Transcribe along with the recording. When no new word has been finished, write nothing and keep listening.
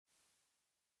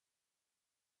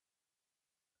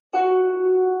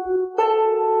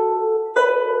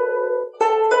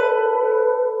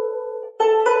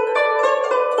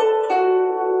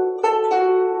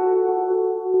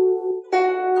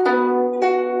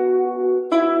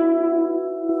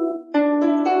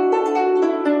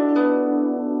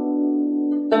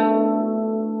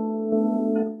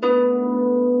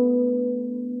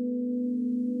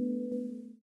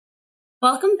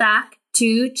back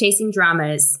to Chasing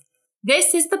Dramas.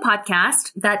 This is the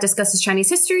podcast that discusses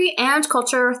Chinese history and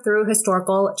culture through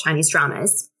historical Chinese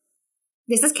dramas.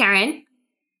 This is Karen.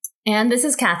 And this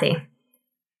is Kathy.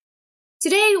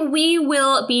 Today we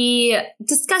will be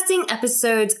discussing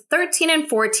episodes 13 and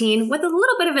 14 with a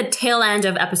little bit of a tail end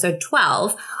of episode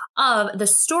 12 of the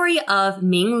story of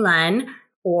Ming Lan,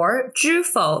 or 知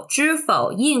否,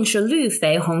应是绿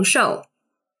肥红瘦.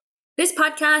 This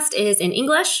podcast is in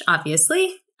English,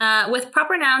 obviously, with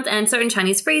proper nouns and certain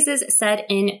Chinese phrases said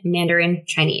in Mandarin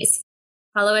Chinese.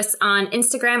 Follow us on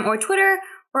Instagram or Twitter,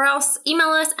 or else email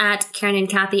us at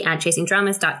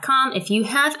karenandkathy@chasingdramas.com if you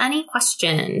have any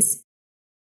questions.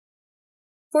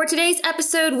 For today's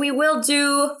episode, we will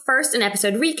do first an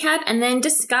episode recap and then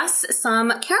discuss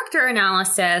some character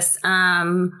analysis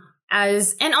and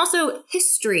also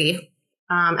history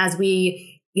as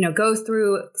we go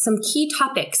through some key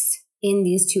topics in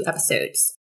these two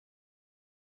episodes.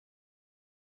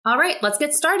 All right, let's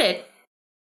get started.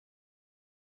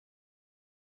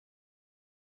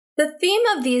 The theme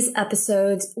of these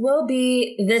episodes will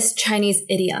be this Chinese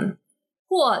idiom,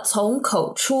 祸从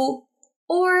口出,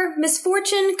 or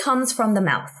misfortune comes from the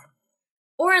mouth.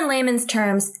 Or in layman's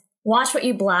terms, watch what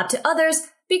you blab to others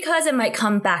because it might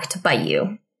come back to bite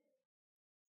you.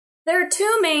 There are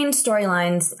two main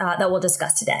storylines that we'll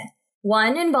discuss today.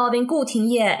 One involving Gu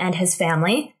Tingye and his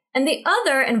family, and the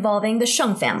other involving the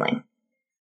Sheng family.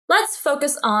 Let's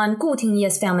focus on Gu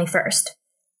Tingye's family first.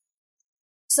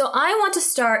 So I want to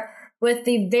start with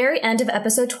the very end of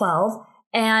episode 12,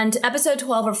 and episode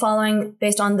 12 we're following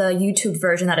based on the YouTube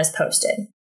version that is posted.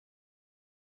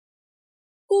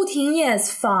 Gu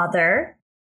Tingye's father,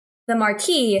 the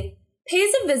Marquis,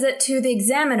 pays a visit to the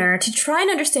examiner to try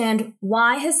and understand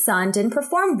why his son didn't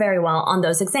perform very well on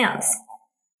those exams.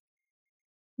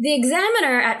 The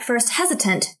examiner, at first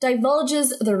hesitant,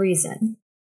 divulges the reason.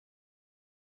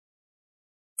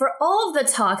 For all of the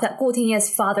talk that Gu Tingye's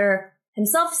father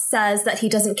himself says that he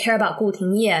doesn't care about Gu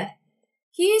Tingye,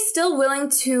 he is still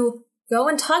willing to go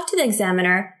and talk to the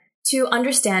examiner to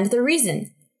understand the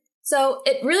reason. So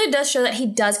it really does show that he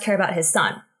does care about his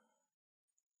son.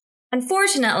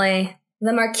 Unfortunately,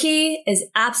 the Marquis is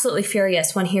absolutely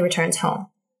furious when he returns home.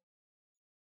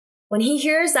 When he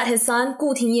hears that his son,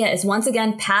 Gu Tingye, is once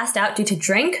again passed out due to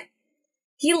drink,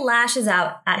 he lashes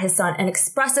out at his son and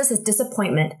expresses his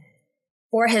disappointment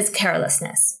for his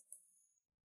carelessness.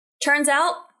 Turns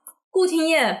out, Gu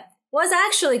Tingye was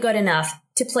actually good enough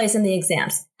to place in the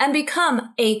exams and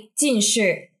become a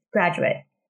Jinshi graduate.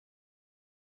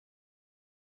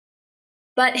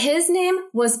 But his name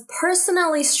was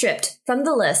personally stripped from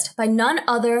the list by none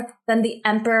other than the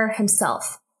emperor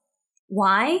himself.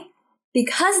 Why?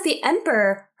 Because the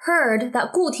emperor heard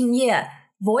that Gu Tingye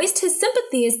voiced his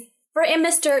sympathies for a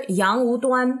Mr. Yang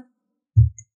Wuduan.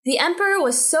 The emperor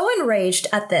was so enraged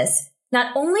at this,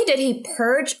 not only did he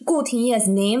purge Gu Tingye's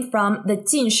name from the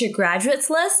Jinshi graduates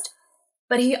list,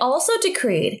 but he also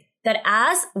decreed that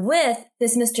as with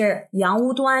this Mr. Yang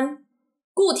Wuduan,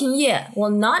 Gu Tingye will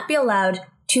not be allowed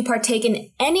to partake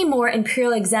in any more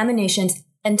imperial examinations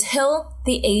until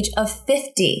the age of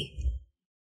 50.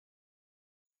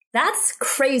 That's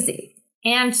crazy.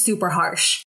 And super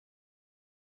harsh.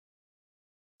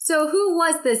 So who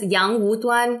was this Yang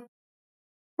Wuduan?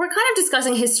 We're kind of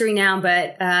discussing history now,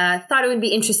 but thought it would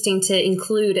be interesting to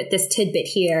include this tidbit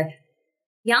here.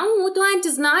 Yang Wuduan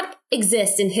does not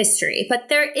exist in history, but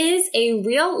there is a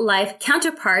real-life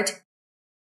counterpart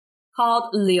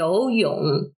called Liu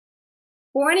Yong.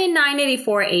 Born in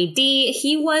 984 AD,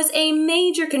 he was a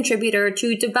major contributor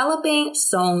to developing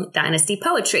Song dynasty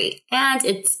poetry and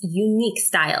its unique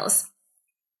styles.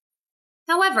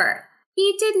 However,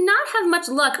 he did not have much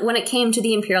luck when it came to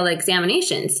the imperial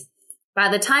examinations. By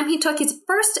the time he took his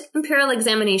first imperial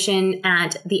examination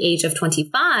at the age of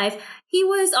 25, he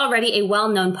was already a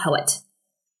well-known poet.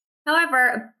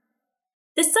 However,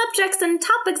 the subjects and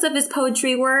topics of his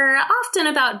poetry were often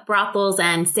about brothels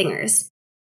and singers.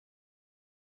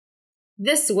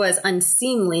 This was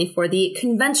unseemly for the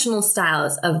conventional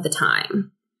styles of the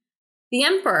time. The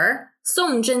emperor,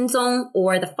 Song Zhenzong,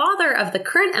 or the father of the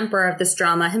current emperor of this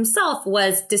drama himself,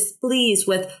 was displeased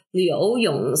with Liu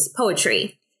Yong's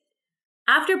poetry.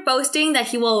 After boasting that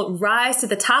he will rise to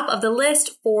the top of the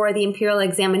list for the imperial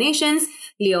examinations,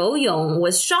 Liu Yong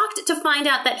was shocked to find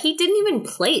out that he didn't even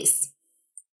place.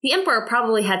 The emperor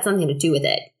probably had something to do with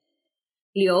it.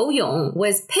 Liu Yong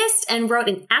was pissed and wrote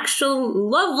an actual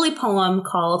lovely poem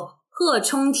called 鹤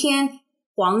冲天,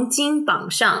黄金榜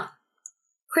上,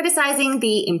 criticizing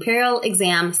the imperial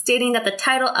exam, stating that the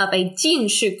title of a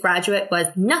Jinshi graduate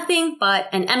was nothing but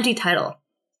an empty title.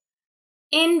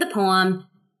 In the poem,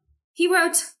 He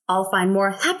wrote, "I'll find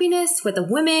more happiness with the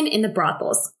women in the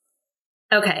brothels."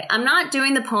 Okay, I'm not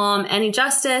doing the poem any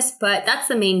justice, but that's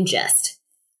the main gist.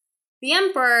 The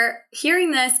emperor,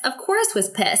 hearing this, of course was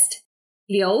pissed.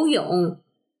 Liu Yong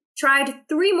tried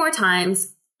 3 more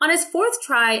times. On his 4th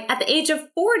try, at the age of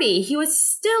 40, he was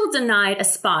still denied a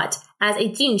spot as a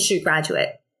Jinshu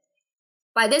graduate.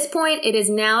 By this point, it is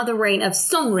now the reign of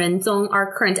Song Renzong,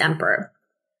 our current emperor.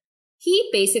 He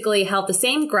basically held the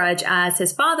same grudge as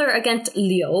his father against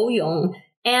Liu Yong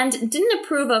and didn't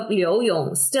approve of Liu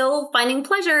Yong still finding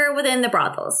pleasure within the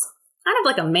brothels. Kind of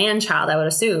like a man-child, I would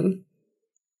assume.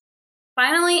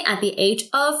 Finally, at the age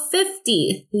of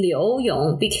 50, Liu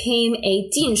Yong became a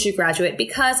Jinshu graduate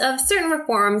because of certain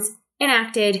reforms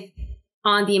enacted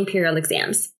on the imperial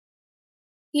exams.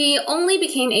 He only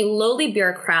became a lowly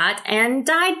bureaucrat and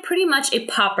died pretty much a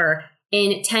pauper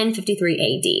in 1053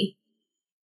 AD.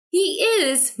 He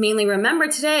is mainly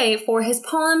remembered today for his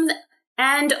poems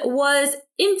and was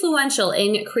influential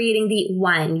in creating the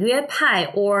Wan Yue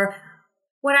Pai, or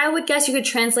what I would guess you could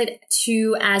translate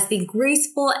to as the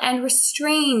graceful and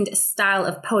restrained style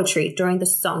of poetry during the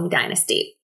Song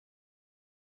dynasty.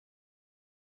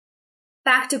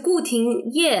 Back to Gu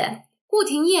Tingye. Gu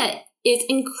Tingye is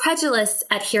incredulous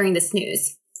at hearing this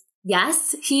news.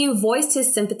 Yes, he voiced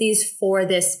his sympathies for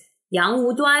this Yang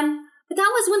Wuduan, but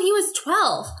that was when he was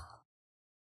 12.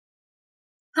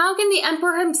 How can the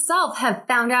emperor himself have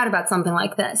found out about something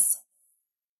like this?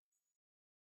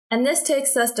 And this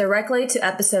takes us directly to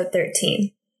episode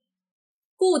 13.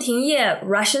 Gu Tingye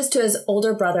rushes to his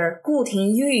older brother Gu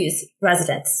Tingyu's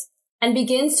residence and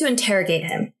begins to interrogate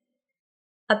him.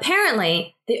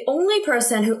 Apparently, the only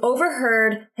person who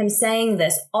overheard him saying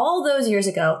this all those years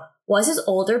ago was his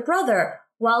older brother,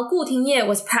 while Gu Tingye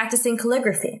was practicing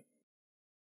calligraphy.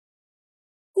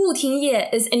 Gu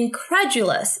Tingye is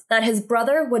incredulous that his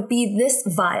brother would be this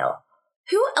vile.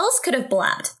 Who else could have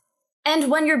blabbed?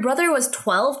 And when your brother was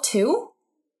 12 too?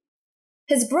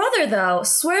 His brother, though,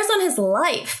 swears on his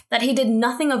life that he did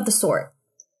nothing of the sort.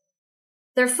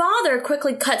 Their father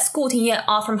quickly cuts Gu Tingye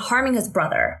off from harming his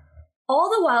brother,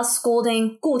 all the while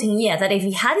scolding Gu Tingye that if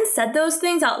he hadn't said those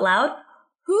things out loud,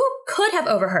 who could have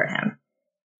overheard him?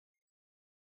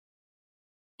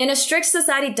 In a strict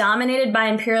society dominated by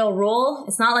imperial rule,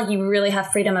 it's not like you really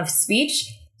have freedom of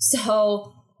speech,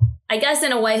 so I guess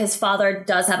in a way his father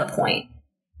does have a point.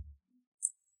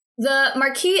 The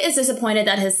Marquis is disappointed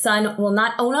that his son will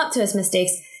not own up to his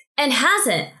mistakes and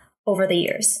hasn't over the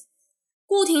years.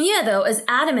 Gu Tingye, though, is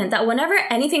adamant that whenever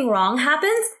anything wrong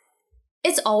happens,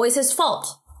 it's always his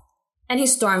fault, and he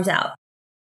storms out.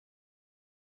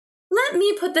 Let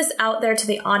me put this out there to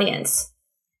the audience.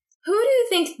 Who do you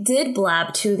think did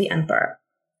blab to the emperor?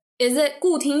 Is it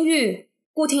Gu Tingyu,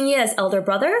 Gu Tingye's elder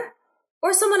brother,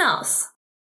 or someone else?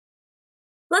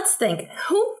 Let's think,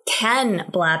 who can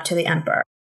blab to the emperor?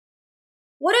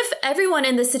 What if everyone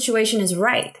in this situation is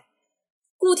right?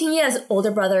 Gu Tingye's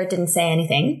older brother didn't say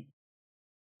anything.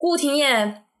 Gu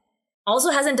Tingye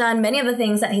also hasn't done many of the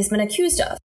things that he's been accused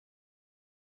of.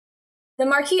 The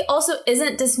Marquis also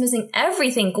isn't dismissing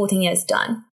everything Gu Tingye has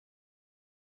done.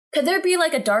 Could there be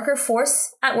like a darker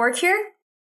force at work here?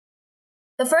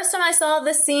 The first time I saw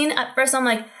this scene, at first I'm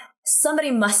like, somebody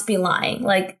must be lying.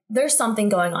 Like, there's something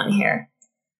going on here.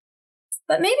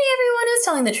 But maybe everyone is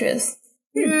telling the truth.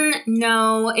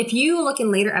 No, if you look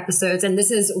in later episodes, and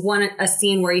this is a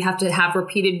scene where you have to have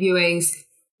repeated viewings,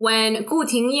 when Gu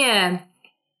Tingye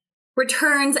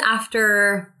returns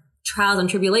after trials and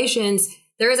tribulations,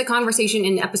 there is a conversation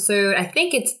in episode, I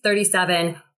think it's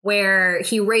 37, where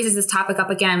he raises this topic up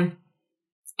again.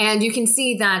 And you can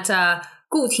see that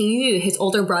Gu Tingyu, his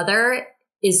older brother,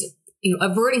 is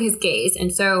averting his gaze.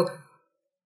 And so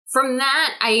from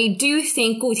that, I do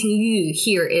think Gu Tingyu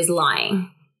here is lying.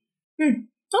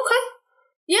 Okay.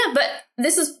 Yeah, but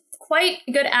this is quite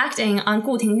good acting on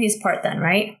Gu Tingyu's part then,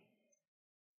 right?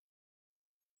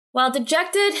 While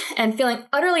dejected and feeling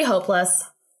utterly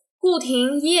hopeless, Gu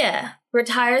Tingye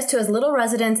retires to his little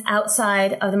residence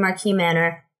outside of the Marquis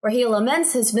Manor, where he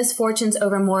laments his misfortunes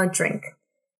over more drink.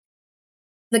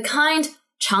 The kind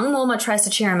Chang Moma tries to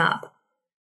cheer him up.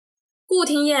 Gu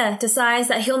Tingye decides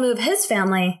that he'll move his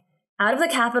family out of the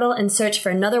capital in search for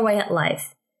another way at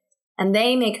life, and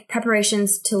they make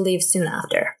preparations to leave soon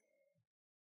after.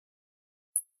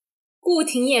 Gu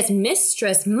Tingye's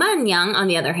mistress, Manyang, on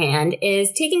the other hand,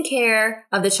 is taking care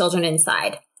of the children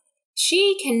inside.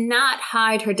 She cannot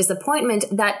hide her disappointment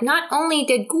that not only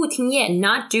did Gu Tingye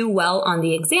not do well on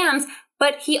the exams,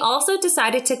 but he also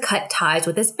decided to cut ties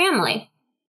with his family.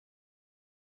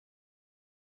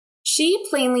 She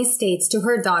plainly states to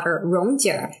her daughter,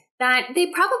 Rongjie, that they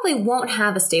probably won't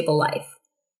have a stable life.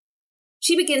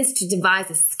 she begins to devise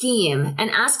a scheme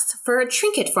and asks for a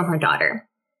trinket from her daughter.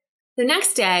 The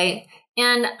next day,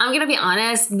 and I'm going to be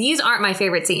honest, these aren't my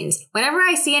favorite scenes. Whenever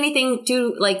I see anything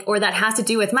or that has to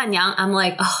do with Manyang, I'm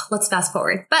like, oh, let's fast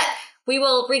forward. But we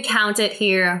will recount it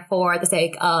here for the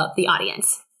sake of the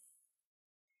audience.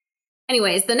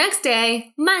 Anyways, the next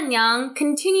day, Manyang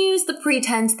continues the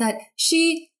pretense that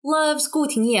she loves Gu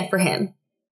Tingye for him.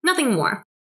 Nothing more.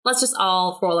 Let's just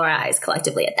all roll our eyes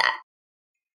collectively at that.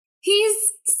 He's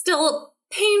still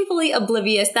painfully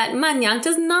oblivious that Manyang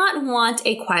does not want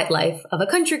a quiet life of a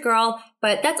country girl,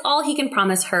 but that's all he can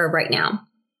promise her right now.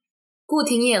 Gu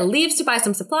Tingye leaves to buy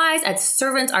some supplies as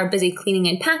servants are busy cleaning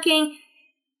and packing.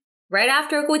 Right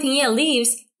after Gu Tingye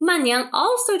leaves, Manyang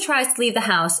also tries to leave the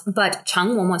house, but Chang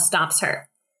Momo stops her.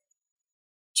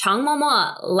 Chang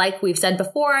Momo, like we've said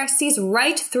before, sees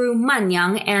right through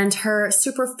Manyang and her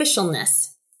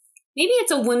superficialness. Maybe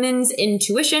it's a woman's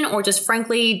intuition, or just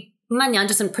frankly, Manyang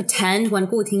doesn't pretend when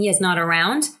Gu Tingye is not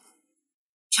around.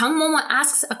 Chang Momo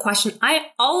asks a question I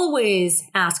always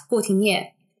ask Gu Tingye.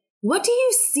 What do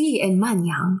you see in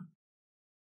Manyang?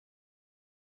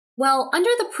 Well, under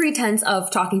the pretense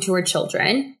of talking to her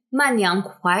children, Manyang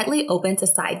quietly opens a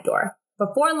side door.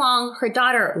 Before long, her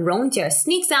daughter Rongjie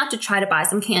sneaks out to try to buy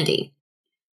some candy.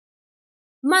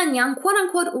 Manyang,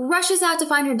 quote-unquote, rushes out to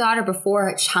find her daughter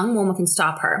before Chang Momo can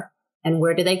stop her. And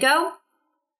where do they go?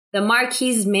 The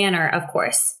Marquis's manor, of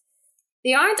course.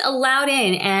 They aren't allowed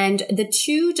in, and the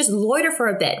two just loiter for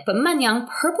a bit, but Manyang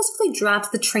purposefully drops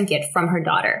the trinket from her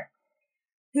daughter.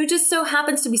 Who just so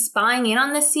happens to be spying in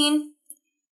on this scene?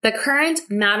 The current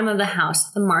madam of the house,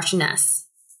 the Marchioness,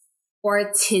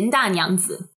 or Qin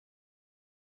Danyangzi.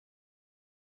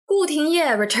 Gu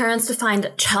Tingye returns to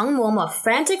find Chang Momo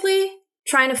frantically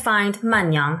trying to find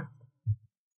Manyang.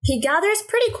 He gathers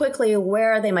pretty quickly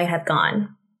where they might have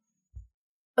gone.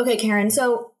 Okay, Karen,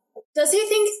 so does he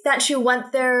think that she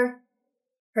went there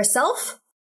herself?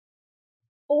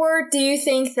 Or do you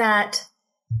think that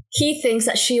he thinks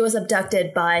that she was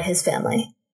abducted by his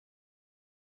family?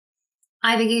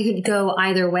 I think it could go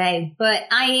either way, but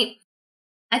I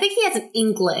think he has an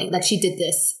inkling that she did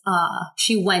this.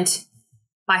 She went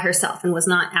by herself and was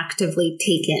not actively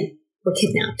taken or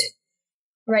kidnapped.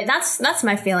 Right, that's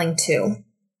my feeling too.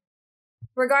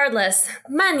 Regardless,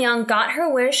 Manyang got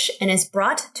her wish and is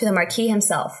brought to the Marquis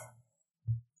himself.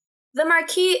 The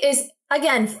Marquis is,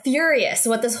 again, furious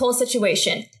with this whole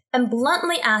situation and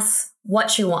bluntly asks what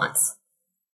she wants.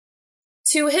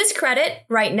 To his credit,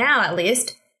 right now at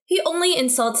least, he only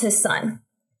insults his son.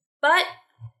 But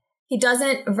he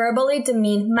doesn't verbally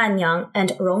demean Manyang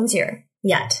and Rongjie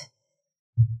yet.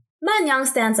 Manyang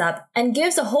stands up and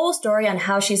gives a whole story on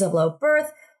how she's of low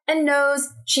birth and knows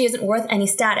she isn't worth any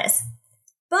status.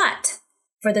 But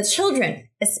for the children,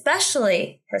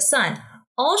 especially her son,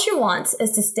 all she wants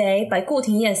is to stay by Gu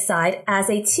Tingye's side as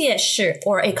a 妾室,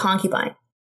 or a concubine.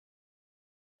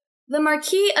 The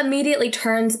Marquis immediately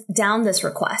turns down this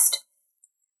request.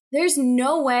 There's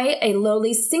no way a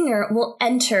lowly singer will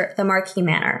enter the Marquis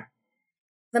manor.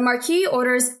 The Marquis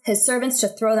orders his servants to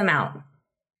throw them out.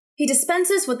 He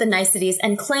dispenses with the niceties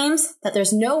and claims that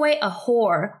there's no way a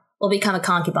whore will become a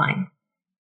concubine.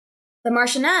 The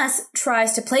Marchioness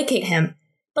tries to placate him,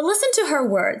 but listen to her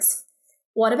words.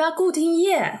 What about Gu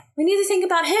Tingye? We need to think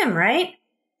about him, right?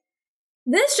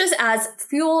 This just adds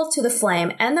fuel to the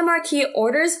flame, and the Marquis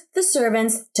orders the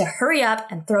servants to hurry up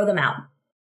and throw them out.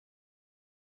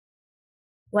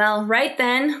 Well, right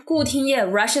then, Gu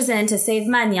Tingye rushes in to save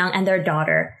Manyang and their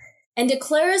daughter, and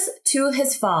declares to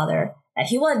his father that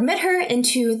he will admit her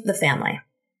into the family.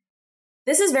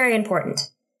 This is very important.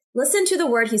 Listen to the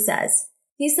word he says.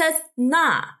 He says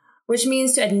na, which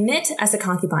means to admit as a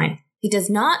concubine. He does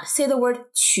not say the word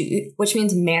qu, which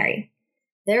means marry.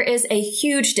 There is a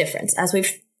huge difference, as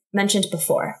we've mentioned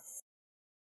before.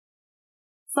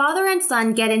 Father and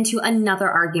son get into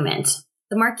another argument.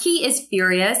 The Marquis is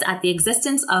furious at the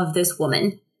existence of this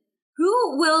woman.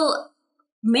 Who will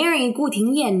marry Gu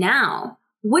Tingye now?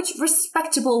 Which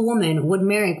respectable woman would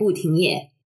marry Gu Tingye?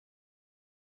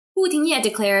 Gu Tingye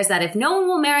declares that if no one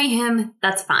will marry him,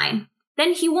 that's fine.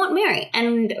 Then he won't marry,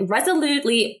 and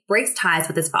resolutely breaks ties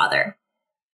with his father.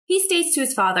 He states to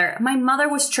his father, "My mother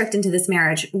was tricked into this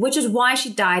marriage, which is why she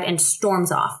died," and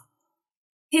storms off.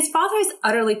 His father is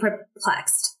utterly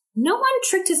perplexed. No one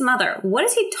tricked his mother. What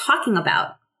is he talking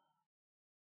about?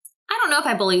 I don't know if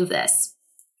I believe this.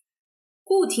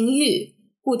 Gu Tingyu,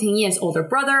 Gu Tingye's older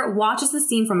brother, watches the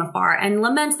scene from afar and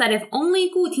laments that if only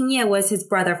Gu Tingye was his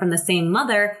brother from the same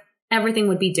mother, everything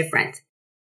would be different.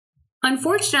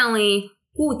 Unfortunately,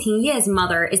 Gu Tingye's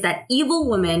mother is that evil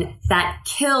woman that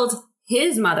killed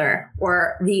his mother,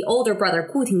 or the older brother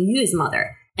Gu Tingyu's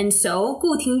mother. And so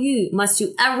Gu Tingyu must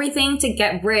do everything to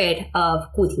get rid of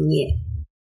Gu Tingye.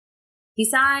 He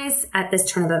sighs at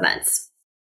this turn of events.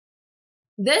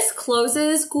 This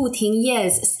closes Gu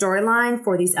Tingye's storyline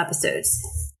for these episodes.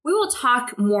 We will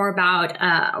talk more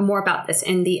about this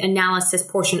in the analysis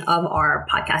portion of our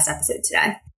podcast episode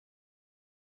today.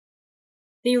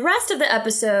 The rest of the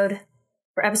episode,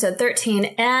 for episode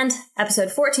 13 and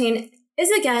episode 14, is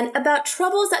again about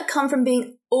troubles that come from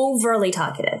being overly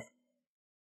talkative.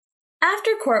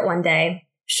 After court one day,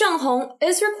 Sheng Hong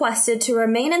is requested to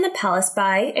remain in the palace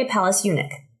by a palace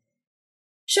eunuch.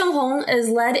 Sheng Hong is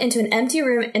led into an empty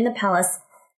room in the palace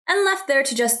and left there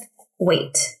to just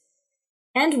wait.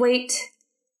 And wait.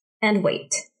 And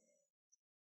wait.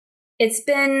 It's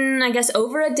been,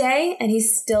 over a day, and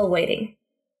he's still waiting.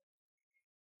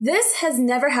 This has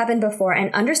never happened before,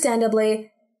 and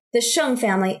understandably, the Sheng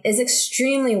family is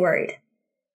extremely worried.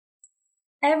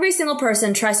 Every single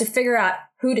person tries to figure out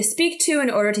who to speak to in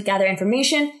order to gather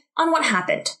information on what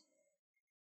happened.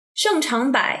 Sheng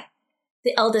Changbai,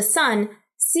 the eldest son,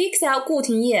 seeks out Gu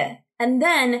Tingye, and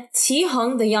then Qi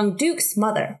Heng, the young duke's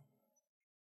mother.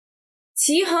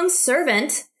 Qi Heng's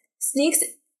servant sneaks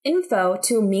info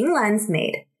to Ming Lan's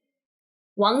maid.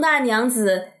 Wang Da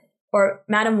Niangzi, or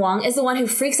Madame Wang, is the one who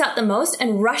freaks out the most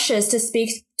and rushes to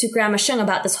speak to Grandma Sheng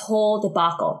about this whole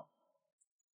debacle.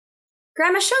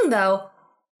 Grandma Sheng, though,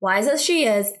 wise as she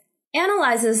is,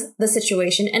 analyzes the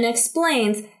situation and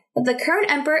explains that the current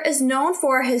emperor is known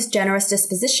for his generous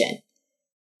disposition.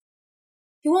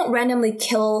 He won't randomly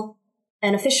kill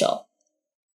an official.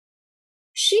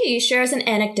 She shares an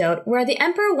anecdote where the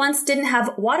emperor once didn't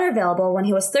have water available when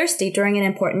he was thirsty during an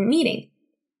important meeting.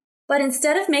 But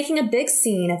instead of making a big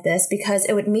scene of this because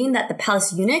it would mean that the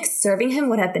palace eunuchs serving him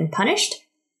would have been punished,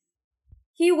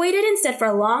 he waited instead for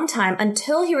a long time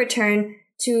until he returned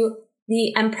to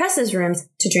the empress's rooms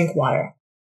to drink water.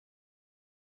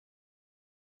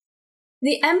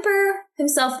 The emperor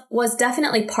himself was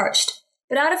definitely parched,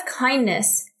 but out of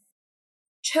kindness,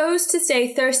 chose to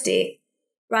stay thirsty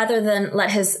rather than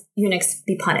let his eunuchs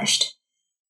be punished.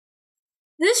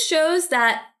 This shows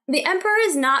that the emperor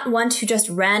is not one to just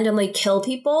randomly kill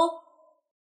people,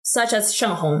 such as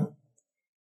Sheng Hong.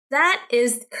 That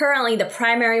is currently the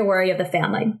primary worry of the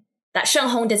family, that Sheng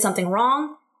Hong did something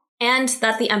wrong, and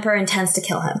that the emperor intends to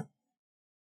kill him.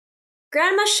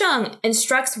 Grandma Sheng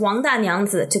instructs Wang Da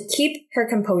Niangzi to keep her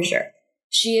composure.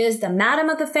 She is the madam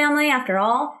of the family, after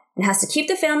all, and has to keep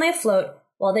the family afloat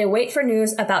while they wait for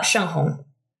news about Sheng Hong.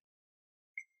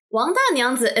 Wang Da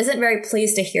Niangzi isn't very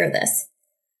pleased to hear this.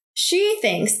 She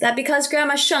thinks that because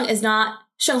Grandma Sheng is not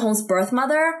Sheng Hong's birth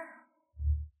mother,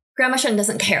 Grandma Sheng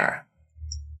doesn't care.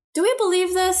 Do we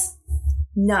believe this?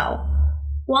 No.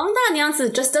 Wang Da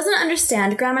Niangzi just doesn't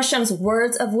understand Grandma Sheng's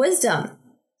words of wisdom.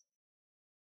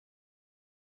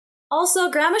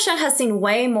 Also, Grandma Sheng has seen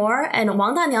way more, and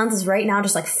Wang Da Niangzi is right now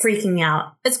just freaking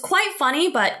out. It's quite funny,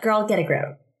 but girl, get a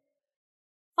grip.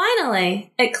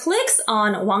 Finally, it clicks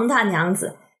on Wang Da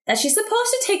Niangzi that she's supposed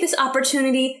to take this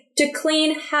opportunity to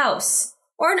clean house,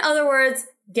 or in other words,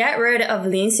 get rid of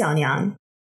Lin Xiaoniang.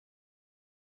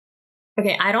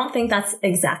 Okay, I don't think that's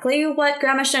exactly what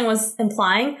Grandma Sheng was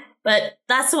implying, but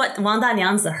that's what Wang Da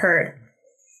Niangzi heard.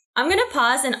 I'm going to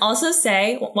pause and also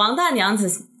say Wang Da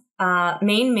Niangzi's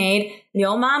main maid,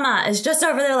 Liu Mama, is just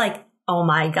over there oh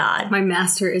my god. My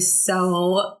master is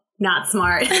so not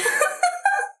smart.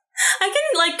 I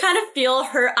can kind of feel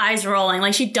her eyes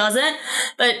rolling. She doesn't,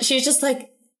 but she's just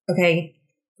okay,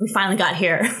 we finally got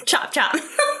here. Chop, chop.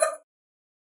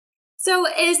 So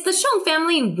is the Sheng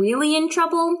family really in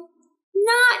trouble?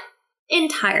 Not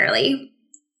entirely.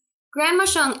 Grandma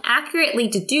Sheng accurately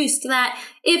deduced that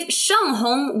if Sheng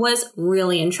Hong was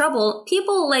really in trouble,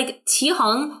 people like Qi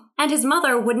Heng and his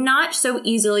mother would not so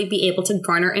easily be able to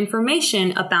garner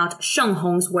information about Sheng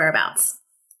Hong's whereabouts.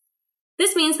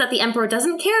 This means that the emperor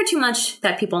doesn't care too much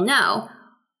that people know,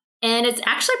 and it's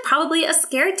actually probably a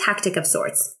scare tactic of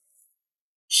sorts.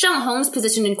 Sheng Hong's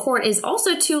position in court is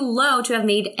also too low to have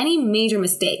made any major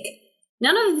mistake.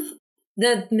 None of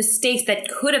the mistakes that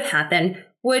could have happened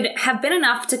would have been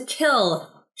enough to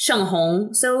kill Sheng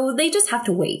Hong, so they just have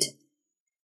to wait.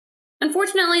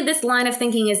 Unfortunately, this line of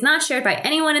thinking is not shared by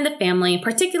anyone in the family,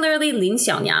 particularly Lin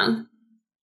Xiaoniang.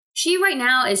 She right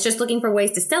now is just looking for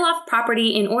ways to sell off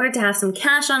property in order to have some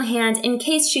cash on hand in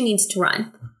case she needs to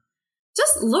run.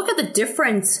 Just look at the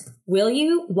difference, will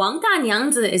you? Wang Da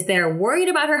Niangzi is there worried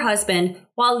about her husband,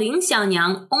 while Lin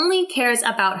Xiaoniang only cares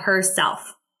about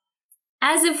herself.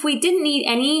 As if we didn't need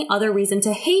any other reason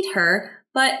to hate her,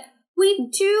 but we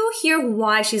do hear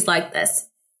why she's like this.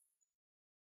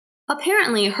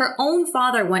 Apparently, her own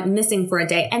father went missing for a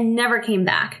day and never came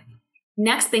back.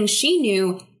 Next thing she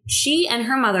knew, she and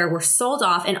her mother were sold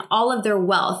off and all of their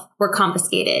wealth were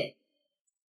confiscated.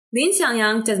 Lin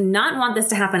Xiangyang does not want this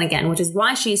to happen again, which is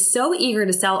why she is so eager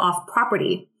to sell off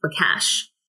property for cash.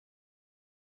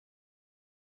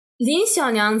 Lin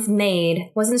Xiangyang's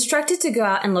maid was instructed to go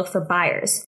out and look for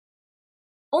buyers.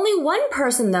 Only one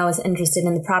person, though, is interested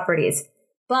in the properties,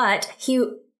 but he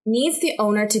needs the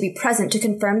owner to be present to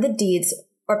confirm the deeds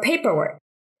or paperwork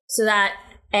so that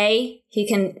A, he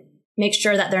can make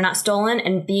sure that they're not stolen,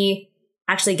 and B,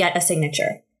 actually get a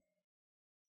signature.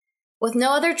 With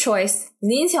no other choice,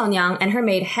 Lin Xiaoyang and her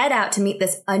maid head out to meet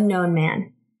this unknown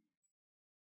man.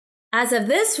 As if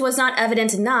this was not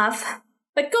evident enough,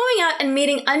 but going out and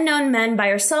meeting unknown men by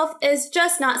yourself is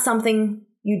just not something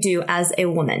you do as a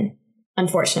woman,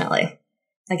 unfortunately.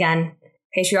 Again,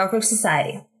 patriarchal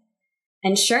society.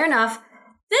 And sure enough,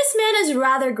 this man is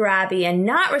rather grabby and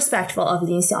not respectful of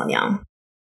Lin Xiaoyang.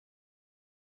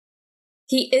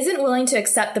 He isn't willing to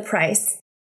accept the price.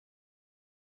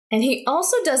 And he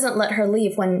also doesn't let her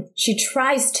leave when she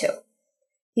tries to.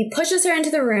 He pushes her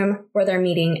into the room where they're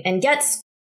meeting and gets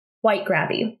quite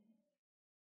grabby.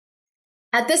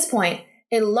 At this point,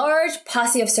 a large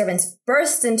posse of servants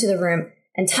burst into the room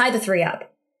and tie the three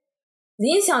up.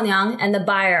 Lin Xiaoyang and the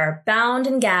buyer are bound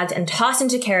and gagged and tossed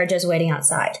into carriages waiting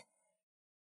outside.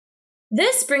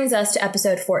 This brings us to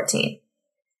episode 14.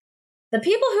 The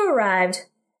people who arrived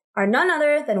are none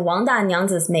other than Wang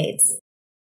Danyang's maids.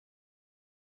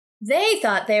 They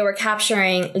thought they were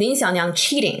capturing Lin Xiaoyang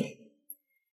cheating.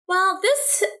 While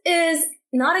this is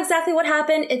not exactly what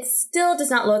happened, it still does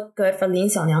not look good for Lin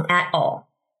Xiaoyang at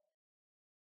all.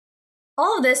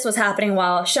 All of this was happening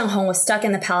while Sheng Hong was stuck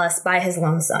in the palace by his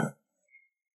lonesome.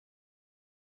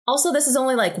 Also, this is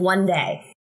only like one day.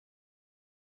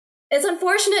 It's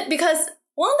unfortunate because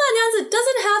Wang Danyang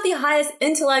doesn't have the highest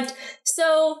intellect,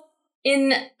 so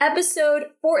in episode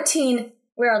 14,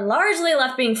 we are largely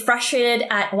left being frustrated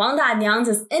at Wang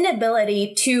Danyang's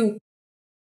inability to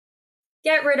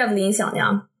get rid of Lin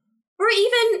Xiaoyang, or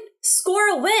even score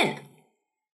a win.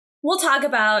 We'll talk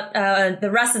about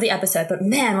the rest of the episode, but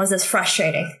man, was this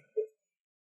frustrating.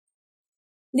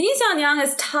 Lin Xiaoyang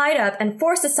is tied up and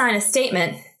forced to sign a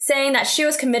statement saying that she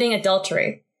was committing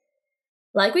adultery.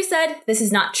 Like we said, this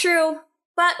is not true,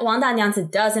 but Wang Danyang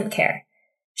doesn't care.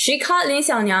 She caught Lin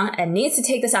Xiaoyang and needs to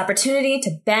take this opportunity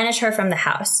to banish her from the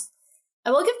house.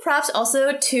 I will give props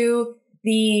also to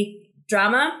the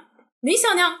drama. Lin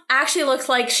Xiaoyang actually looks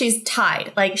like she's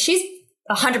tied. Like, she's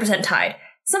 100% tied.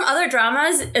 Some other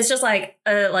dramas, it's just like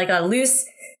a loose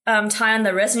tie on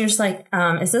the wrist, and you're just like,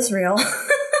 is this real?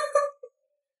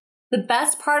 The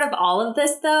best part of all of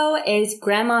this, though, is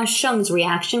Grandma Sheng's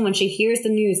reaction when she hears the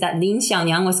news that Lin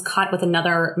Xiaoyang was caught with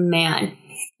another man.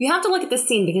 You have to look at this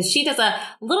scene because she does a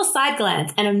little side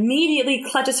glance and immediately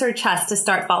clutches her chest to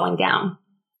start falling down.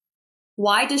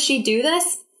 Why does she do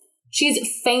this?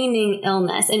 She's feigning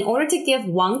illness in order to give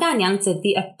Wang Danyang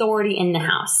the authority in the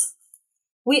house.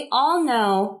 We all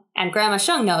know, and Grandma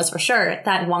Sheng knows for sure,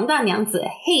 that Wang Danyang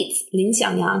hates Lin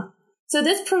Xiaoyang. So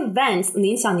this prevents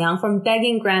Lin Xiaoyang from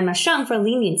begging Grandma Sheng for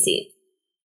leniency.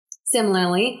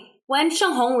 Similarly, when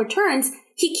Sheng Hong returns,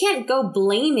 he can't go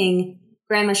blaming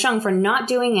Grandma Sheng for not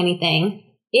doing anything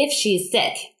if she's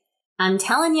sick. I'm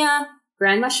telling ya,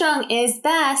 Grandma Sheng is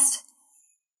best.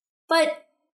 But,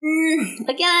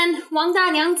 again, Wang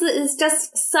Danyang is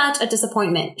just such a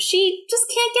disappointment. She just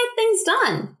can't get things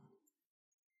done.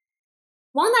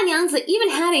 Wang Danyang even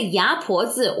had a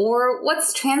yapozi, or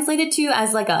what's translated to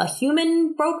as like a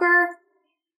human broker.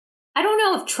 I don't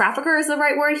know if trafficker is the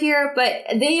right word here, but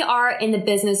they are in the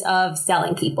business of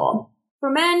selling people. For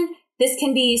men, this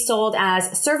can be sold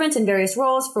as servants in various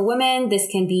roles. For women, this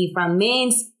can be from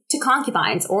maids to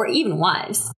concubines or even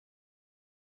wives.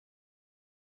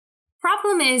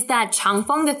 Problem is that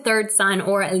Changfeng, the third son,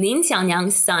 or Lin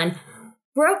Xiaoyang's son,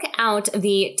 broke out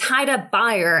the tied-up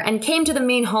buyer and came to the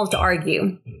main hall to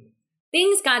argue.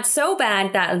 Things got so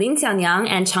bad that Lin Xiaoyang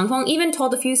and Changfeng even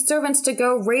told a few servants to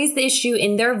go raise the issue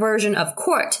in their version of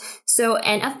court so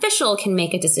an official can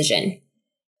make a decision.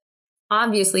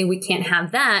 Obviously, we can't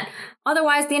have that.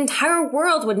 Otherwise, the entire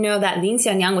world would know that Lin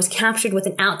Xiaoyang was captured with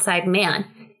an outside man.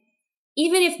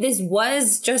 Even if this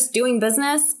was just doing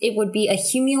business, it would be a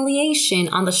humiliation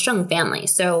on the Sheng family.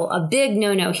 So a big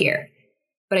no-no here.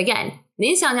 But again,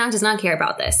 Lin Xiaoyang does not care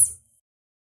about this.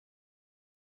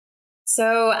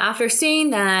 So after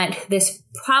seeing that this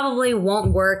probably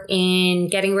won't work in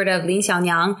getting rid of Lin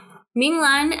Xiaoyang,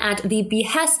 Minglan, at the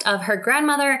behest of her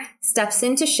grandmother, steps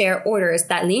in to share orders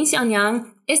that Lin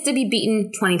Xiaoyang is to be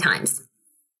beaten 20 times.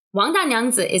 Wang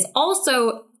Danyang is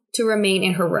also to remain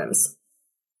in her rooms.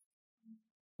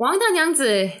 Wang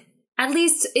Danyangzi at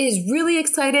least is really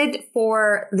excited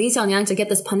for Li Xiaonyang to get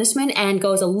this punishment and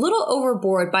goes a little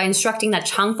overboard by instructing that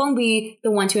Chang Feng be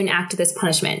the one to enact this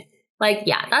punishment. Like,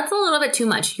 yeah, that's a little bit too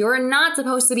much. You're not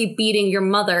supposed to be beating your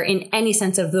mother in any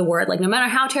sense of the word. Like, no matter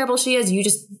how terrible she is, you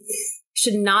just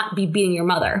should not be beating your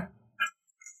mother.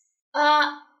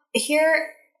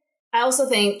 Here, I also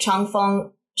think Chang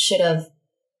Feng should have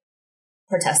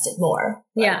protested more.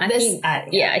 He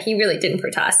really didn't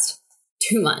protest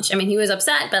too much. I mean, he was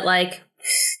upset, but like,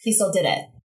 he still did it.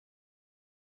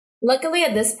 Luckily,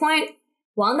 at this point,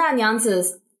 Wang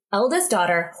Danyangzi's eldest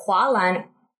daughter, Hua Lan,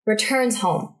 returns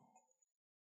home.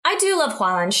 I do love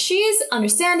Hua Lan. She's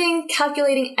understanding,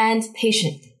 calculating, and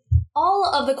patient.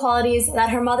 All of the qualities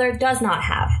that her mother does not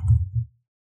have.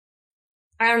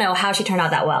 I don't know how she turned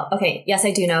out that well. Okay, yes,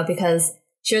 I do know, because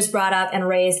she was brought up and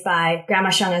raised by Grandma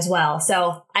Sheng as well.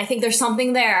 So I think there's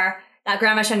something there that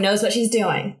Grandma Sheng knows what she's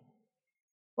doing.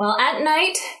 Well, at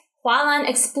night, Hua Lan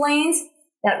explains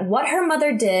that what her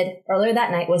mother did earlier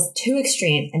that night was too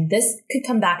extreme, and this could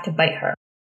come back to bite her.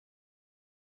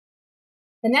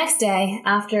 The next day,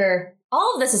 after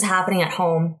all of this is happening at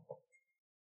home,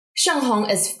 Sheng Hong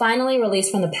is finally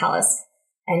released from the palace,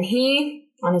 and he,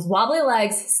 on his wobbly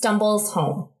legs, stumbles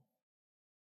home.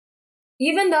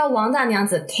 Even though Wang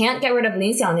Danyangzi can't get rid of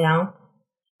Li Xiaonyang,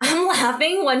 I'm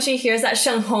laughing when she hears that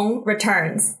Sheng Hong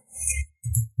returns.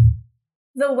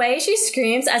 The way she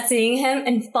screams at seeing him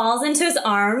and falls into his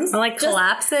arms. Or like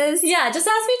collapses. Yeah, just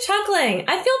has me chuckling.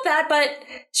 I feel bad, but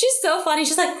she's so funny.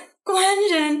 She's like,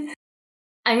 Guanjin.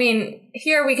 I mean,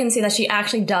 here we can see that she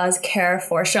actually does care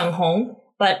for Sheng Hong,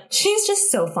 but she's just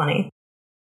so funny.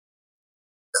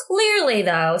 Clearly,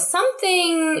 though,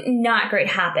 something not great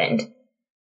happened.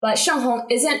 But Sheng Hong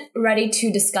isn't ready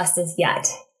to discuss this yet.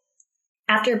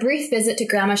 After a brief visit to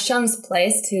Grandma Sheng's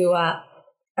place to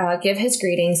give his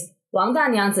greetings, Wang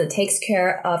Danyangzi takes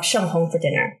care of Sheng Hong for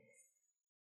dinner.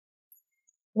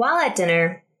 While at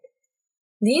dinner,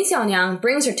 Li Xiaonyang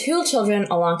brings her two children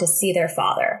along to see their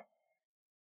father.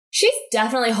 She's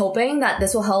definitely hoping that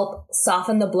this will help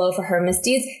soften the blow for her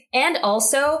misdeeds and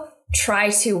also try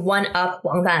to one-up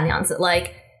Wang Danyangzi.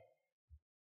 Like,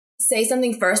 say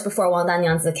something first before Wang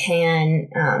Danyangzi can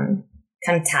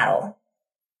kind of tattle.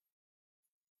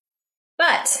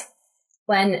 But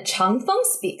when Chang Feng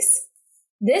speaks,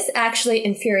 this actually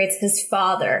infuriates his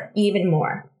father even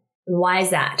more. Why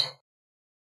is that?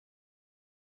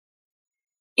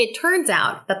 It turns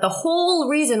out that the whole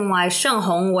reason why Sheng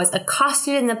Hong was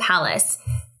accosted in the palace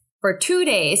for 2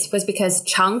 days was because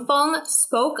Chang Feng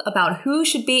spoke about who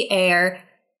should be heir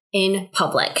in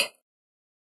public.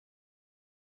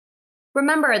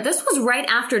 Remember, this was right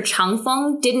after Chang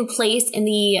Feng didn't place in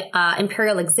the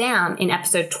imperial exam in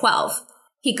episode 12.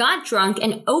 He got drunk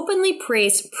and openly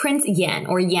praised Prince Yan,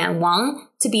 or Yan Wang,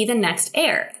 to be the next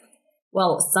heir.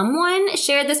 Well, someone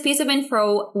shared this piece of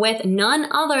info with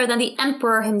none other than the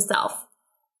emperor himself.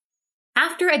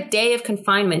 After a day of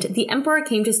confinement, the emperor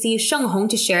came to see Sheng Hong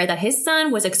to share that his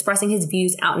son was expressing his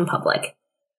views out in public.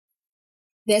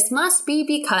 This must be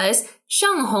because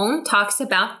Sheng Hong talks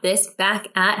about this back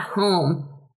at home.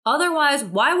 Otherwise,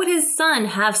 why would his son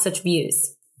have such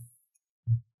views?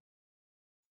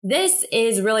 This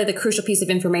is really the crucial piece of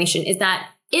information, is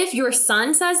that if your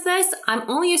son says this, I'm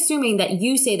only assuming that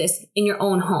you say this in your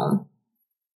own home.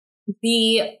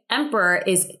 The emperor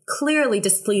is clearly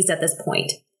displeased at this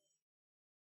point.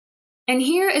 And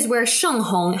here is where Sheng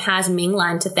Hong has Ming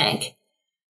Lan to thank.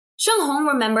 Sheng Hong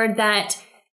remembered that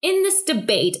in this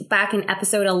debate back in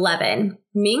episode 11,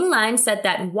 Ming Lan said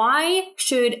that why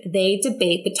should they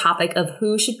debate the topic of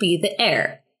who should be the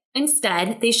heir?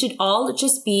 Instead, they should all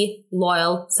just be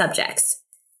loyal subjects.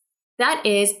 That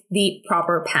is the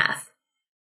proper path.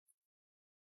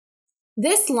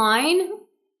 This line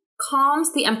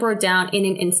calms the emperor down in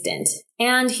an instant,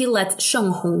 and he lets Sheng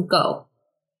Hong go.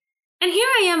 And here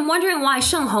I am wondering why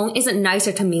Sheng Hong isn't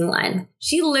nicer to Ming Lan.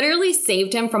 She literally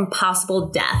saved him from possible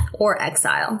death or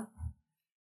exile.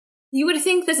 You would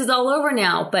think this is all over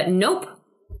now, but nope.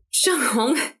 Sheng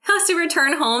Hong has to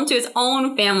return home to his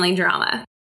own family drama.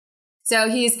 So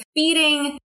he's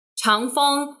beating Chang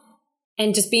Feng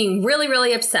and just being really,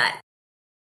 really upset.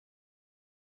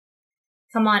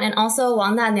 Come on, and also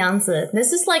Wang Danyangzi.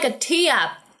 This is like a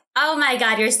tee-up. Oh my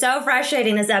god, you're so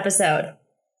frustrating this episode.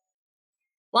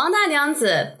 Wang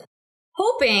Danyangzi,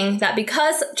 hoping that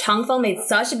because Chang Feng made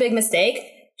such a big mistake,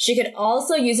 she could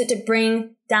also use it to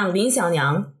bring down Li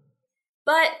Xiaonyang.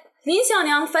 But Li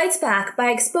Xiaonyang fights back by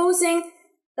exposing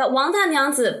that Wang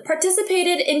Danyangzi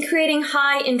participated in creating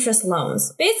high-interest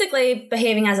loans, basically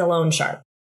behaving as a loan shark.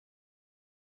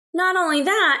 Not only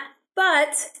that,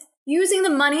 but using the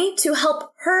money to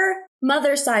help her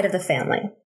mother's side of the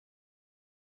family.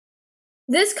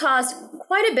 This caused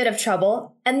quite a bit of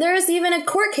trouble, and there is even a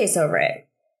court case over it.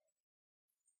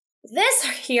 This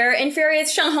here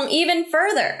infuriates Sheng Hong even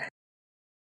further.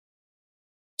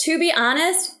 To be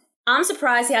honest, I'm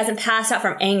surprised he hasn't passed out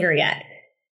from anger yet.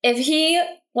 If he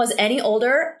was any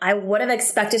older, I would have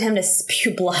expected him to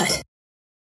spew blood.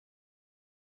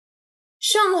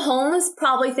 Sheng Hong is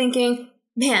probably thinking,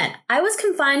 man, I was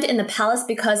confined in the palace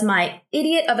because my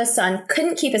idiot of a son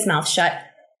couldn't keep his mouth shut,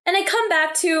 and I come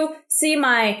back to see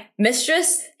my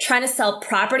mistress trying to sell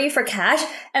property for cash,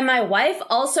 and my wife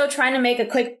also trying to make a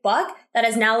quick buck that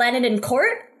has now landed in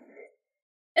court?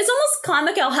 It's almost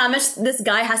comical how much this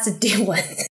guy has to deal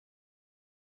with.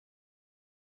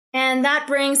 And that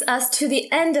brings us to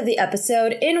the end of the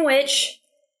episode, in which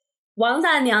Wang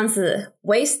Dan Niangzi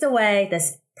wastes away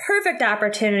this perfect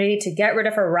opportunity to get rid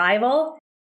of her rival,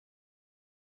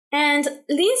 and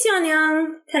Lin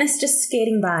Xiaonyang kind of just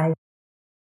skating by.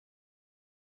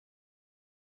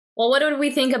 Well, what did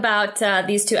we think about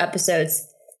these two episodes?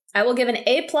 I will give an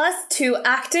A+ to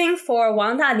acting for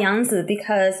Wang Dan Niangzi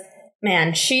because,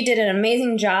 man, she did an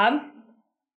amazing job,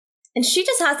 and she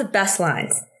just has the best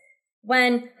lines.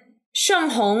 When Sheng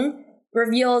Hong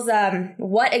reveals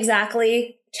what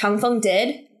exactly Chang Feng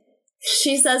did,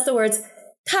 she says the words,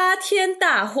 他天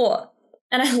大祸.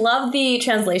 And I love the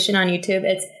translation on YouTube.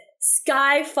 It's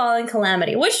sky falling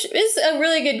calamity, which is a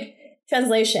really good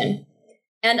translation.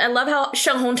 And I love how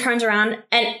Sheng Hong turns around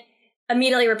and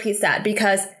immediately repeats that,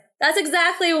 because that's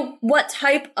exactly what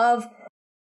type of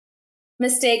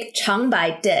mistake Chang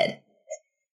Bai did.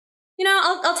 You know,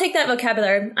 I'll take that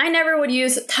vocabulary. I never would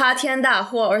use 他天大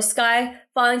祸 or sky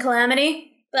falling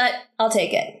calamity, but I'll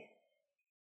take it.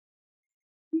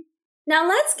 Now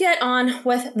let's get on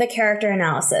with the character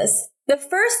analysis. Let's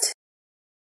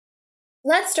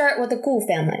start with the Gu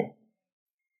family.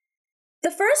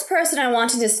 The first person I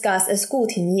want to discuss is Gu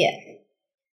Tingye.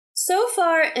 So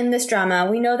far in this drama,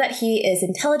 we know that he is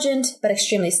intelligent but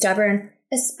extremely stubborn,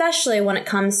 especially when it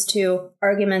comes to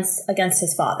arguments against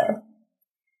his father.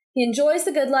 He enjoys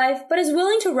the good life, but is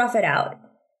willing to rough it out.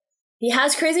 He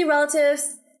has crazy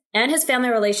relatives, and his family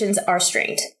relations are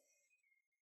strained.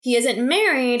 He isn't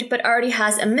married, but already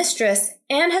has a mistress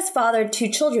and has fathered 2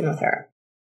 children with her.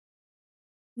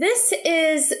 This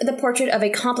is the portrait of a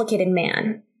complicated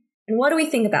man. And what do we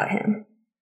think about him?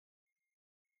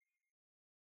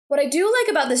 What I do like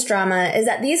about this drama is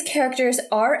that these characters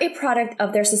are a product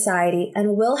of their society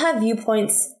and will have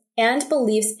viewpoints and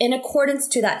beliefs in accordance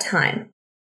to that time.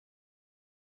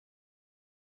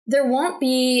 There won't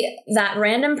be that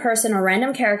random person or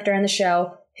random character in the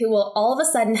show who will all of a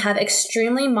sudden have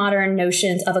extremely modern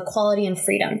notions of equality and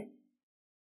freedom.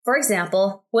 For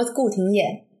example, with Gu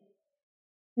Tingye.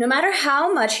 No matter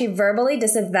how much he verbally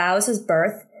disavows his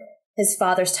birth, his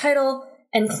father's title,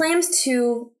 and claims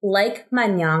to like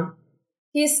Manyang,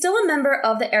 he is still a member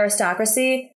of the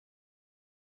aristocracy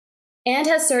and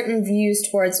has certain views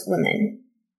towards women.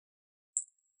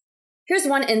 Here's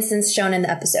one instance shown in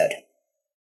the episode.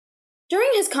 During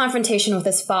his confrontation with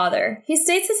his father, he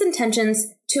states his intentions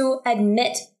to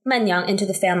admit Manyang into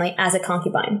the family as a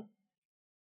concubine.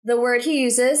 The word he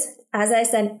uses, as I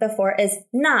said before, is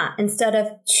na instead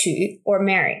of qu or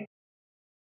marry.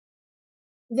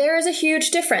 There is a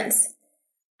huge difference.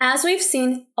 As we've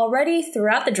seen already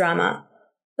throughout the drama,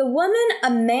 the woman a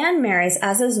man marries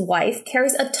as his wife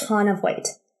carries a ton of weight.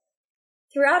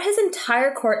 Throughout his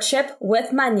entire courtship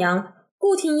with Manyang,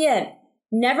 Gu Tingye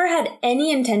never had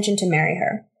any intention to marry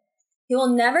her. He will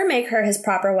never make her his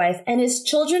proper wife, and his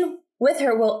children with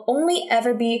her will only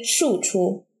ever be Shu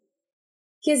Chu.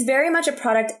 He is very much a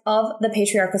product of the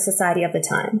patriarchal society of the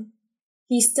time.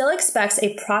 He still expects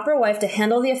a proper wife to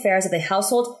handle the affairs of the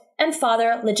household and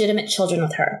father legitimate children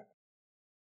with her.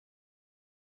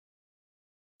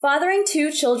 Fathering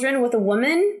 2 children with a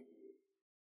woman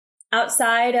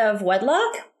outside of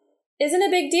wedlock isn't a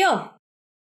big deal.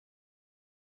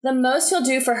 The most he'll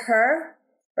do for her,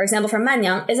 for example for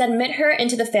Manyang, is admit her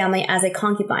into the family as a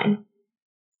concubine.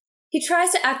 He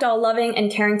tries to act all loving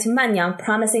and caring to Manyang,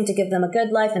 promising to give them a good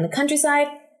life in the countryside,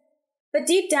 but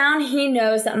deep down he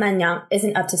knows that Manyang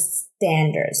isn't up to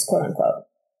standards, quote unquote.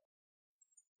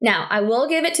 Now, I will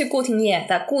give it to Gu Tingye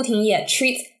that Gu Tingye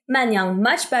treats Manyang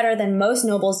much better than most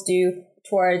nobles do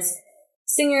towards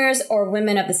singers or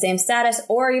women of the same status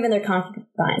or even their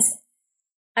concubines.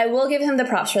 I will give him the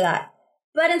props for that.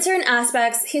 But in certain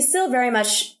aspects, he's still very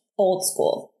much old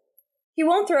school. He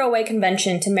won't throw away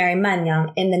convention to marry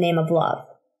Manyang in the name of love.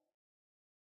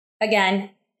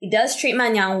 Again, he does treat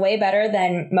Manyang way better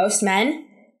than most men,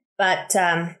 but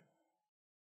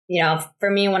for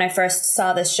me, when I first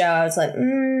saw this show, I was like,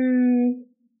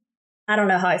 I don't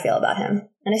know how I feel about him.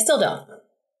 And I still don't.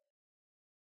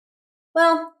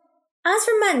 Well, as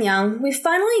for Man Yang, we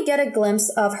finally get a glimpse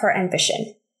of her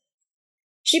ambition.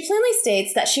 She plainly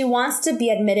states that she wants to be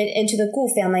admitted into the Gu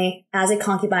family as a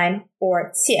concubine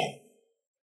or jie.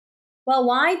 Well,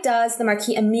 why does the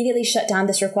Marquis immediately shut down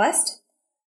this request?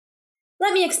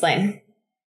 Let me explain.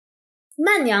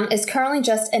 Man Yang is currently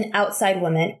just an outside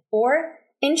woman, or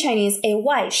in Chinese, a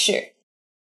外室.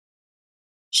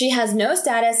 She has no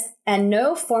status and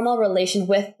no formal relation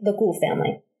with the Gu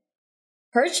family.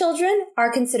 Her children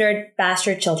are considered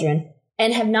bastard children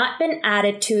and have not been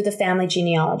added to the family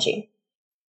genealogy.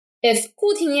 If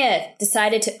Gu Tingye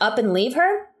decided to up and leave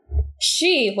her,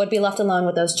 she would be left alone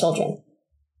with those children.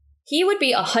 He would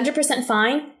be 100%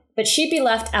 fine, but she'd be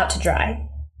left out to dry.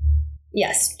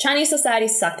 Yes, Chinese society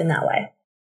sucked in that way.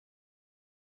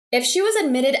 If she was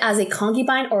admitted as a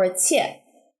concubine or a jie,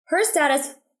 her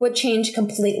status would change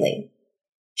completely.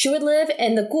 She would live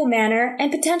in the Gu manor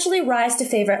and potentially rise to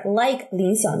favor like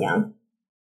Lin Xiaonyang.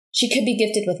 She could be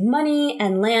gifted with money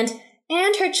and land,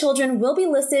 and her children will be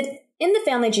listed in the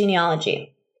family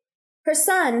genealogy. Her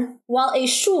son, while a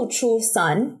Shu Chu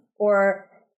son, or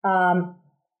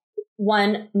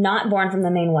one not born from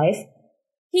the main wife,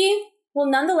 he will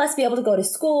nonetheless be able to go to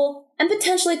school and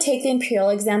potentially take the imperial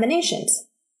examinations.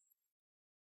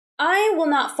 I will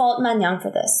not fault Man Yang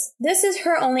for this. This is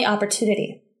her only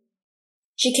opportunity.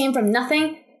 She came from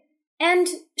nothing, and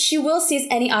she will seize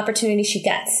any opportunity she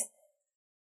gets.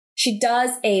 She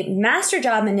does a master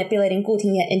job manipulating Gu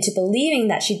Tingye into believing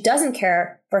that she doesn't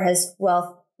care for his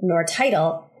wealth nor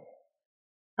title,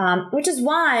 which is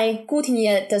why Gu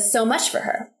Tingye does so much for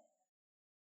her.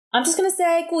 I'm just going to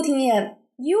say, Gu Tingye,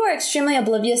 you are extremely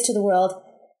oblivious to the world,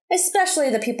 especially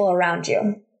the people around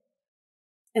you.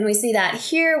 And we see that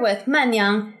here with Man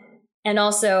Yang and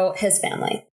also his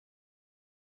family.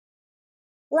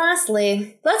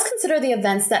 Lastly, let's consider the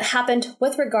events that happened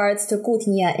with regards to Gu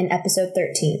Tingye in episode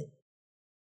 13.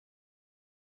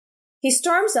 He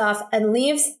storms off and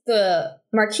leaves the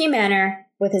Marquis Manor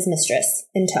with his mistress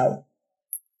in tow.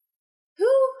 Who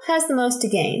has the most to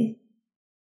gain?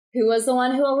 Who was the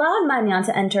one who allowed Man Yang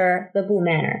to enter the Gu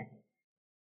Manor?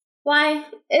 Why,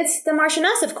 it's the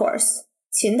Marchioness, of course,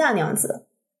 Qin Danyangzi.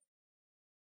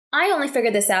 I only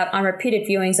figured this out on repeated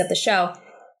viewings of the show,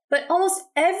 but almost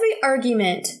every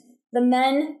argument the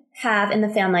men have in the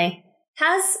family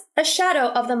has a shadow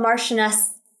of the Marchioness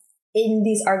in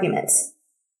these arguments.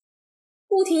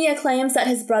 Gu Tingye claims that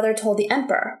his brother told the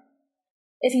emperor.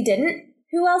 If he didn't,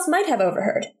 who else might have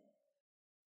overheard?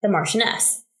 The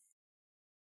Marchioness.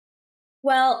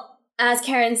 Well, as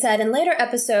Karen said in later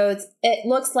episodes, it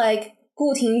looks like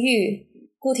Gu Tingyu,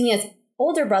 Gu Tingye's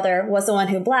older brother, was the one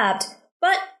who blabbed,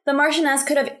 but the Marchioness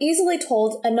could have easily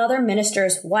told another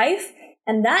minister's wife,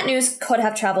 and that news could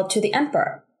have traveled to the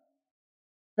emperor.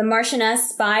 The Marchioness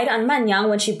spied on Man Yang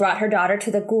when she brought her daughter to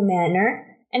the Gu Manor,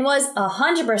 and was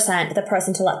 100% the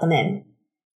person to let them in.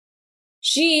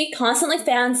 She constantly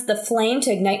fans the flame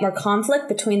to ignite more conflict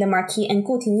between the Marquis and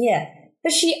Gu Tingye,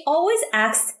 but she always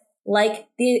acts like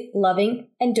the loving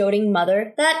and doting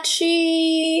mother that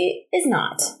she is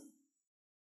not.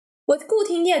 With Gu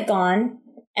Tingye gone,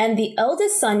 and the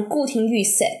eldest son Gu Tingyu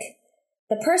sick,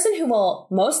 the person who will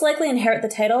most likely inherit the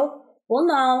title will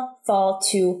now fall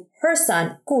to her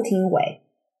son Gu Tingwei.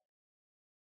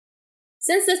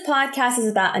 Since this podcast is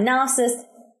about analysis,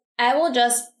 I will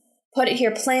just put it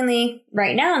here plainly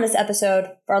right now in this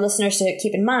episode for our listeners to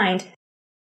keep in mind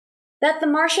that the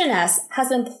Marchioness has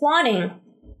been plotting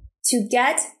to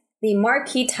get the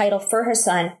Marquis title for her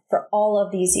son for all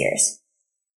of these years.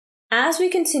 As we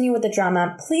continue with the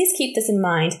drama, please keep this in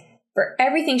mind for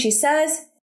everything she says,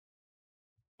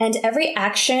 and every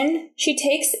action she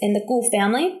takes in the Gu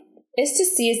family is to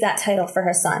seize that title for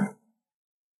her son.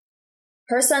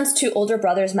 Her son's two older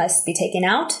brothers must be taken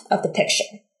out of the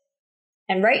picture.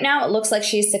 And right now it looks like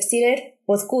she's succeeded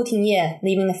with Gu Tingye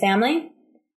leaving the family,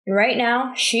 and right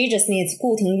now she just needs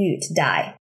Gu Tingyu to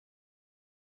die.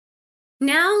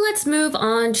 Now let's move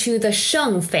on to the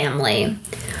Sheng family.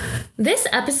 This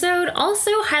episode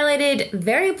also highlighted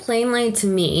very plainly to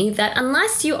me that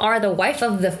unless you are the wife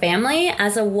of the family,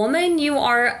 as a woman, you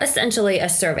are essentially a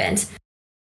servant.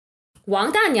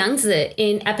 Wang Danyangzi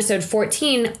in episode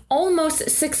 14 almost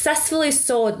successfully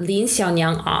sold Lin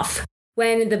Xiaonyang off.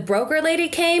 When the broker lady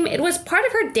came, it was part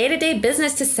of her day-to-day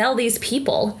business to sell these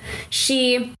people.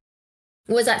 She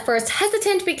was at first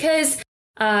hesitant because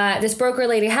this broker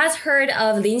lady has heard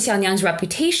of Lin Xiaonyang's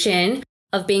reputation,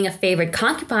 of being a favored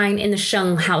concubine in the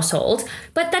Sheng household,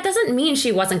 but that doesn't mean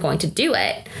she wasn't going to do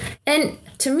it. And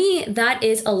to me, that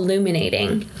is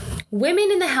illuminating. Women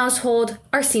in the household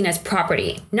are seen as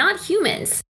property, not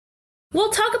humans. We'll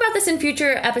talk about this in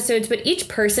future episodes, but each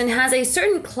person has a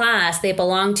certain class they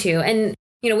belong to. And,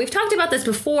 we've talked about this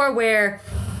before where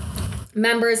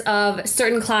members of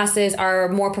certain classes are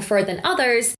more preferred than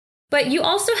others, but you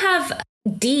also have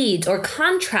deeds or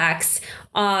contracts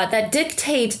that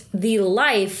dictate the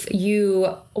life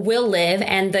you will live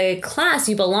and the class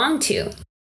you belong to.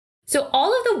 So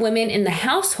all of the women in the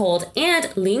household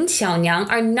and Lin Xiaonyang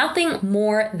are nothing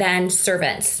more than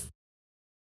servants.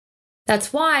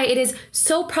 That's why it is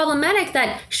so problematic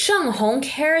that Sheng Hong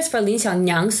cares for Lin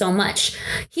Xiaonyang so much.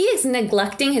 He is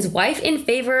neglecting his wife in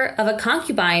favor of a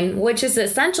concubine, which is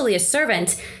essentially a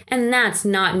servant, and that's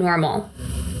not normal.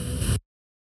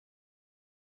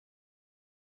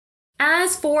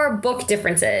 As for book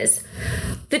differences,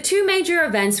 the two major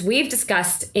events we've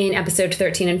discussed in episode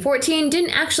 13 and 14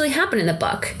 didn't actually happen in the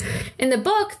book. In the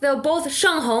book, though, both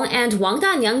Sheng Hong and Wang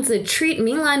Danyangzi treat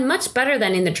Minglan much better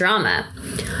than in the drama.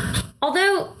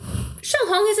 Although Sheng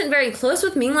Hong isn't very close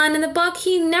with Minglan in the book,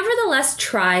 he nevertheless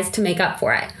tries to make up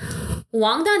for it.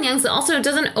 Wang Danyangzi also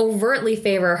doesn't overtly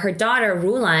favor her daughter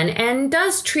Rulan and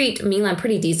does treat Minglan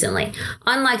pretty decently,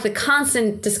 unlike the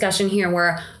constant discussion here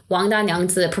where Wang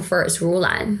Danyangzi prefers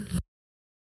Rulan.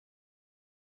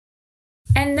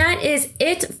 And that is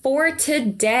it for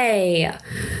today.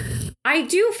 I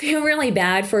do feel really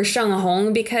bad for Sheng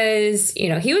Hong because,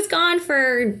 he was gone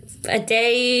for a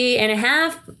day and a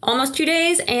half, almost 2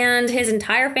 days, and his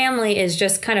entire family is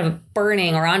just kind of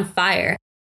burning or on fire.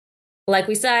 Like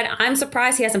we said, I'm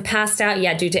surprised he hasn't passed out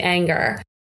yet due to anger.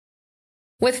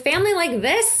 With family like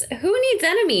this, who needs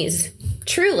enemies?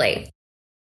 Truly.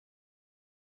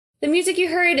 The music you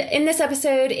heard in this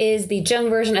episode is the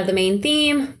Zheng version of the main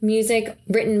theme, music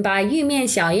written by Yumian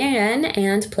Xiaoyanren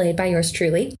and played by yours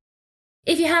truly.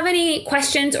 If you have any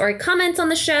questions or comments on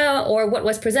the show or what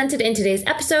was presented in today's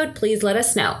episode, please let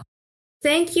us know.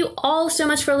 Thank you all so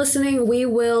much for listening. We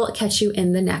will catch you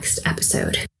in the next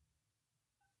episode.